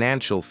our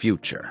financial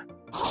future.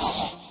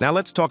 Now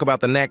let's talk about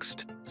the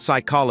next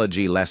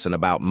psychology lesson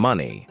about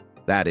money.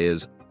 That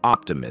is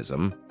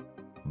optimism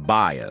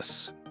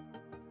bias.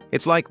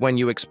 It's like when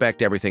you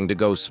expect everything to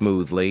go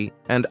smoothly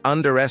and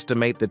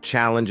underestimate the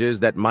challenges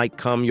that might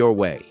come your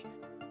way.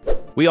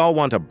 We all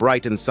want a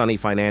bright and sunny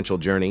financial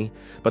journey,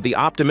 but the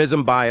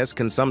optimism bias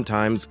can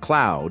sometimes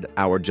cloud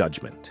our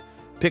judgment.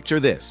 Picture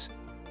this.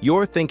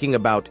 You're thinking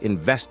about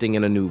investing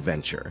in a new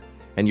venture,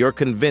 and you're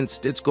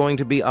convinced it's going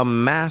to be a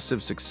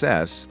massive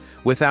success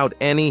without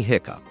any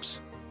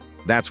hiccups.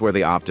 That's where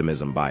the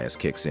optimism bias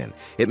kicks in.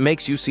 It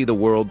makes you see the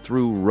world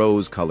through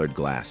rose-colored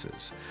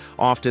glasses,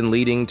 often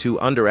leading to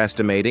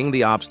underestimating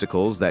the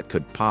obstacles that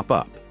could pop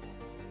up.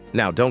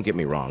 Now, don't get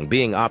me wrong,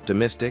 being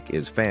optimistic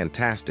is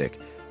fantastic,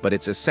 but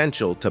it's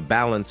essential to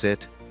balance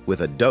it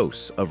with a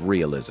dose of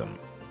realism.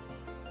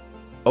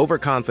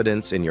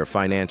 Overconfidence in your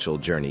financial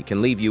journey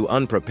can leave you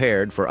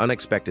unprepared for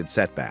unexpected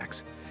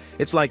setbacks.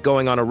 It's like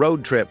going on a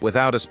road trip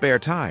without a spare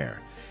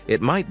tire.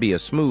 It might be a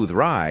smooth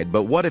ride,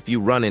 but what if you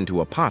run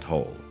into a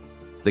pothole?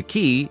 The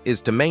key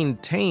is to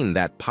maintain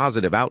that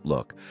positive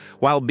outlook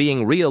while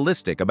being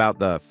realistic about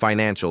the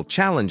financial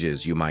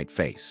challenges you might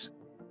face.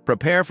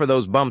 Prepare for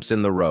those bumps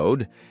in the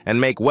road and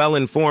make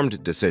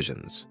well-informed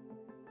decisions.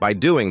 By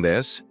doing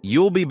this,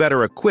 you'll be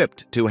better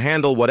equipped to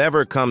handle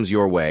whatever comes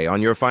your way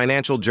on your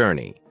financial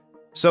journey.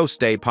 So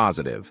stay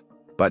positive.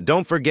 But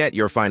don't forget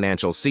your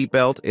financial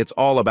seatbelt. It's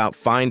all about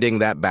finding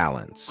that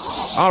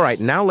balance. All right,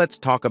 now let's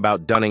talk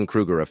about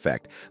Dunning-Kruger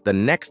effect, the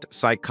next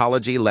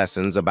psychology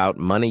lessons about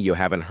money you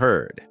haven't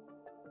heard.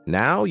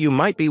 Now, you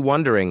might be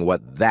wondering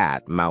what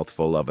that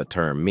mouthful of a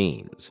term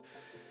means.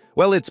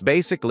 Well, it's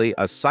basically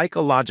a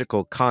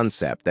psychological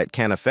concept that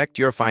can affect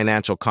your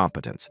financial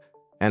competence.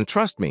 And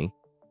trust me,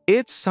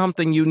 it's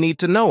something you need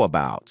to know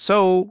about.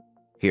 So,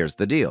 here's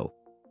the deal.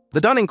 The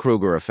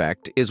Dunning-Kruger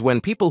effect is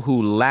when people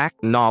who lack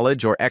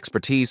knowledge or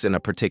expertise in a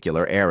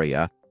particular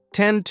area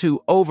tend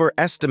to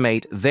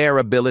overestimate their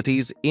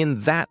abilities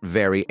in that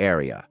very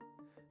area.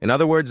 In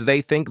other words,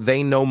 they think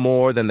they know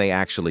more than they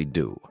actually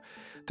do.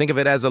 Think of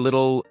it as a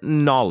little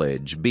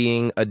knowledge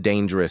being a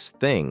dangerous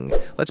thing.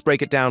 Let's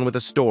break it down with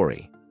a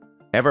story.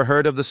 Ever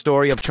heard of the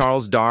story of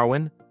Charles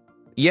Darwin?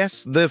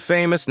 Yes, the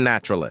famous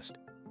naturalist.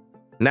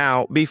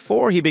 Now,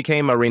 before he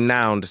became a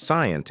renowned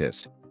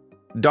scientist,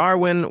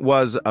 Darwin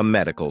was a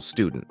medical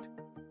student.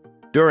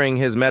 During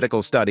his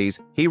medical studies,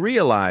 he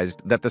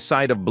realized that the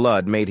sight of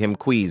blood made him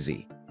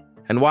queasy.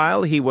 And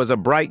while he was a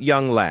bright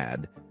young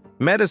lad,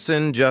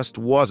 medicine just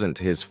wasn't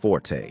his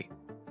forte.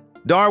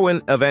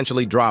 Darwin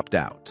eventually dropped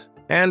out,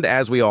 and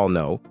as we all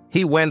know,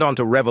 he went on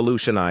to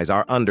revolutionize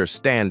our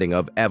understanding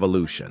of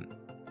evolution.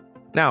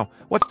 Now,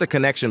 what's the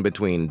connection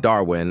between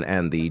Darwin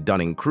and the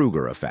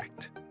Dunning-Kruger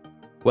effect?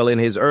 Well, in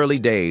his early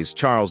days,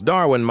 Charles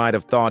Darwin might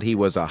have thought he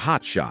was a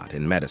hotshot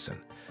in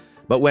medicine.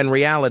 But when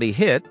reality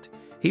hit,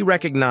 he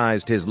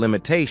recognized his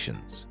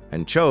limitations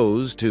and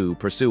chose to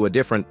pursue a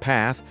different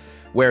path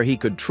where he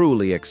could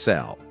truly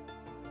excel.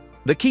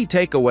 The key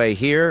takeaway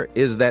here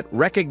is that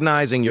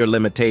recognizing your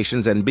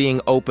limitations and being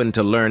open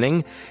to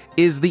learning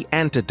is the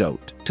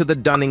antidote to the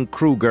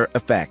Dunning-Kruger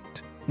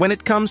effect. When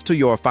it comes to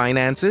your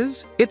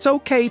finances, it's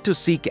okay to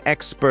seek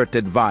expert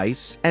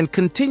advice and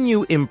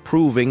continue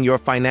improving your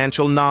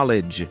financial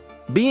knowledge.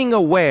 Being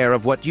aware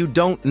of what you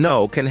don't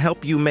know can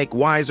help you make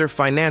wiser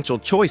financial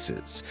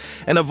choices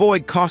and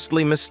avoid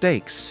costly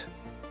mistakes.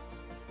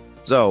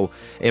 So,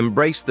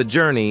 embrace the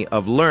journey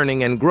of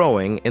learning and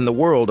growing in the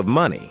world of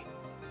money.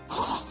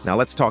 Now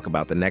let's talk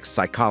about the next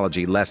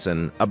psychology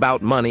lesson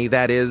about money,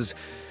 that is,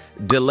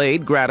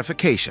 delayed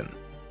gratification.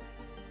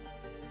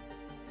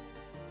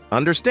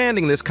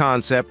 Understanding this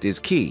concept is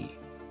key.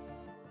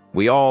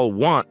 We all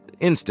want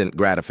instant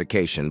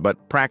gratification,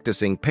 but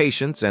practicing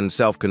patience and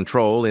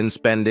self-control in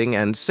spending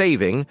and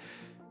saving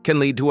can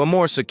lead to a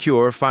more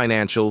secure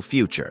financial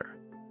future.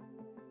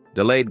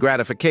 Delayed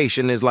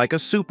gratification is like a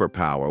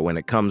superpower when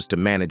it comes to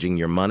managing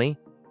your money.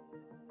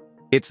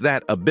 It's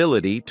that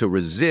ability to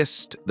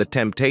resist the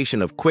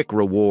temptation of quick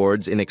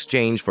rewards in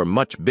exchange for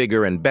much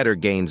bigger and better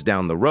gains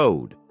down the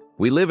road.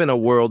 We live in a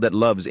world that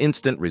loves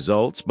instant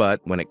results, but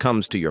when it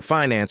comes to your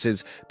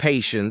finances,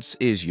 patience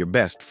is your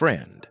best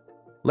friend.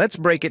 Let's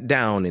break it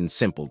down in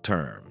simple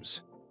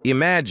terms.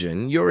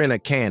 Imagine you're in a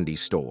candy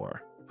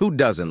store. Who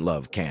doesn't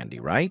love candy,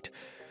 right?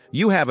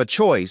 You have a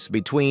choice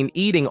between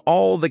eating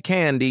all the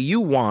candy you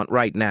want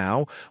right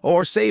now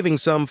or saving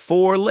some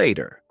for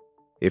later.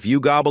 If you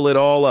gobble it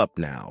all up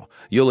now,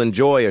 you'll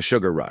enjoy a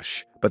sugar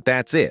rush, but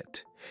that's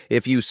it.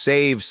 If you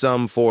save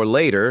some for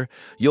later,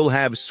 you'll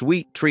have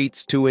sweet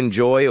treats to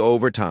enjoy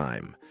over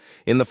time.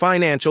 In the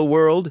financial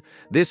world,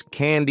 this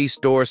candy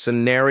store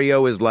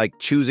scenario is like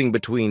choosing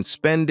between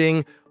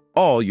spending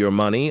all your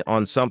money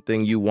on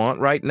something you want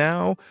right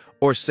now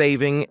or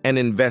saving and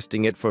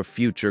investing it for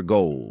future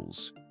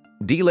goals.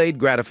 Delayed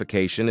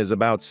gratification is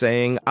about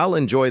saying, I'll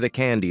enjoy the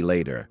candy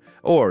later,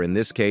 or in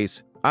this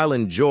case, I'll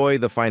enjoy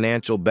the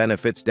financial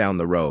benefits down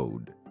the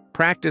road.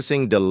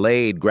 Practicing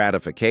delayed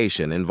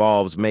gratification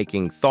involves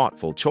making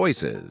thoughtful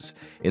choices.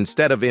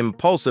 Instead of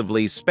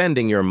impulsively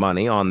spending your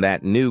money on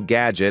that new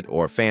gadget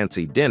or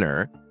fancy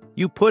dinner,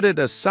 you put it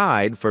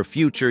aside for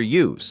future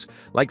use,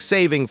 like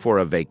saving for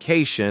a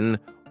vacation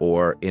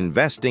or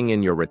investing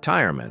in your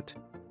retirement.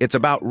 It's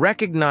about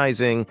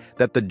recognizing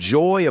that the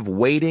joy of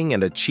waiting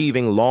and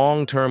achieving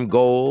long-term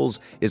goals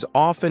is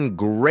often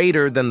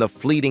greater than the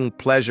fleeting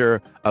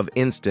pleasure of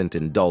instant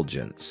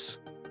indulgence.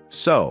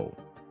 So,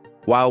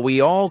 while we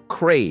all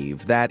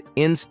crave that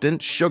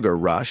instant sugar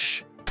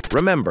rush,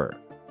 remember,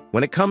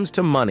 When it comes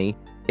to money,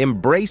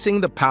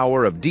 embracing the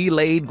power of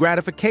delayed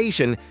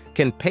gratification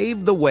can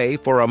pave the way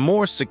for a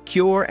more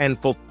secure and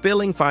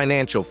fulfilling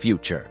financial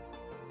future.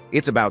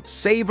 It's about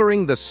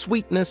savoring the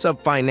sweetness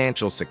of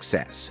financial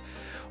success,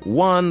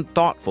 one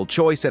thoughtful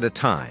choice at a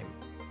time.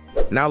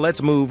 Now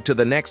let's move to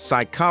the next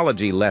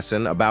psychology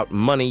lesson about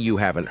money you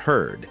haven't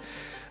heard.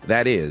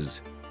 That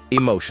is,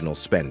 emotional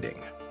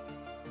spending.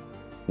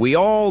 We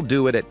all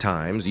do it at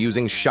times,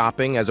 using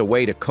shopping as a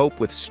way to cope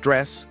with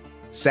stress,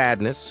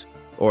 sadness,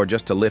 or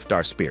just to lift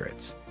our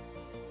spirits.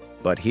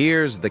 But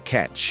here's the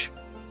catch.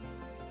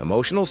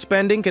 Emotional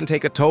spending can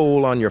take a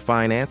toll on your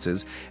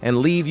finances and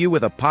leave you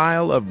with a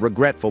pile of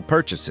regretful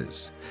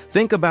purchases.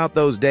 Think about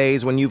those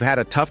days when you've had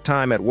a tough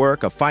time at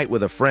work, a fight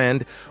with a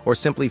friend, or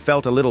simply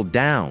felt a little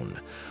down.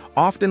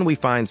 Often we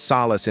find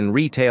solace in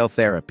retail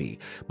therapy,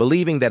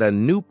 believing that a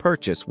new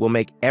purchase will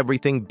make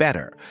everything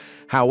better.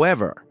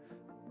 However,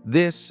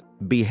 this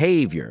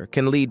behavior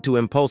can lead to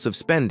impulsive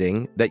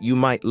spending that you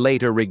might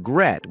later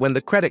regret when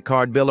the credit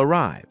card bill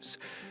arrives.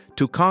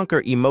 To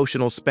conquer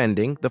emotional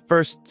spending, the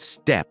first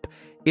step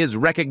is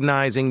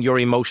recognizing your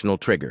emotional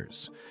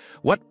triggers.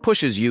 What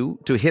pushes you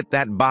to hit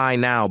that buy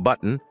now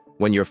button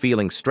when you're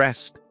feeling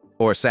stressed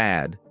or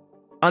sad?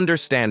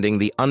 Understanding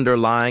the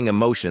underlying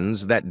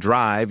emotions that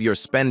drive your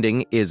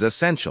spending is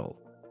essential.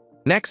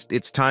 Next,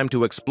 it's time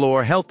to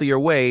explore healthier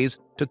ways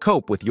to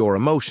cope with your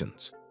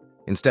emotions.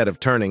 Instead of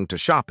turning to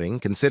shopping,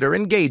 consider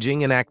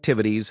engaging in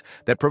activities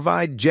that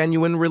provide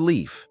genuine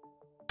relief.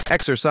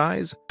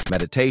 Exercise,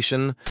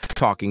 meditation,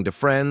 talking to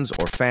friends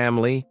or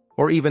family,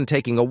 or even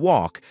taking a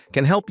walk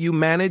can help you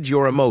manage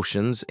your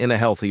emotions in a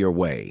healthier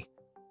way.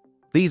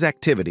 These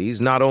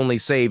activities not only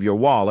save your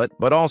wallet,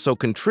 but also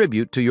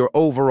contribute to your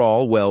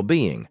overall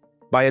well-being.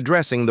 By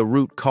addressing the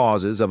root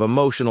causes of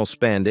emotional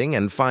spending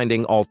and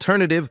finding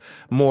alternative,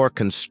 more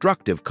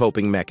constructive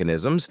coping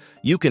mechanisms,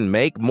 you can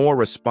make more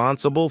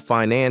responsible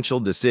financial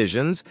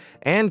decisions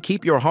and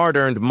keep your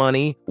hard-earned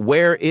money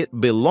where it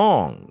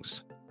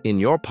belongs, in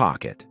your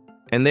pocket.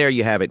 And there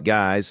you have it,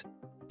 guys.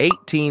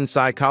 18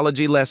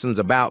 psychology lessons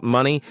about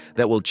money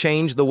that will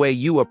change the way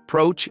you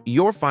approach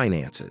your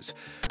finances.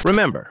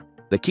 Remember,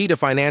 the key to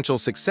financial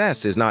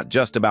success is not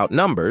just about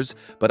numbers,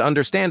 but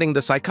understanding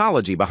the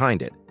psychology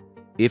behind it.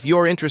 If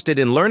you're interested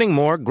in learning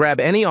more, grab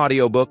any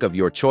audiobook of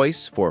your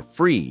choice for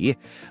free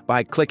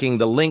by clicking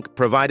the link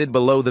provided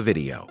below the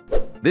video.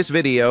 This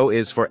video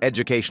is for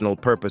educational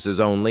purposes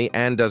only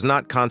and does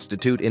not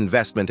constitute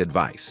investment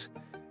advice.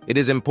 It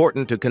is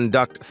important to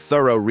conduct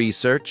thorough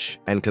research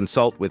and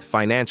consult with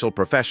financial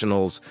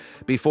professionals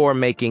before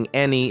making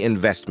any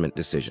investment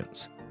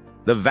decisions.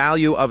 The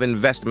value of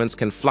investments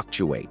can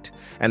fluctuate,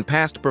 and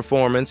past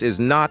performance is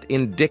not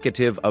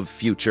indicative of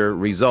future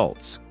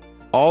results.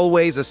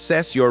 Always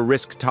assess your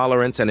risk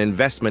tolerance and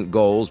investment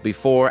goals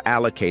before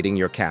allocating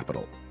your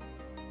capital.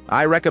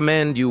 I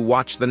recommend you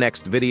watch the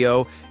next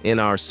video in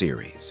our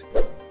series.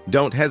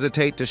 Don't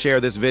hesitate to share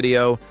this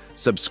video,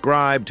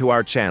 subscribe to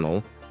our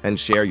channel, and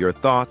share your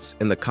thoughts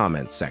in the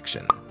comments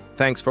section.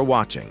 Thanks for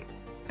watching,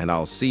 and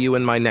I'll see you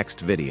in my next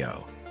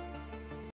video.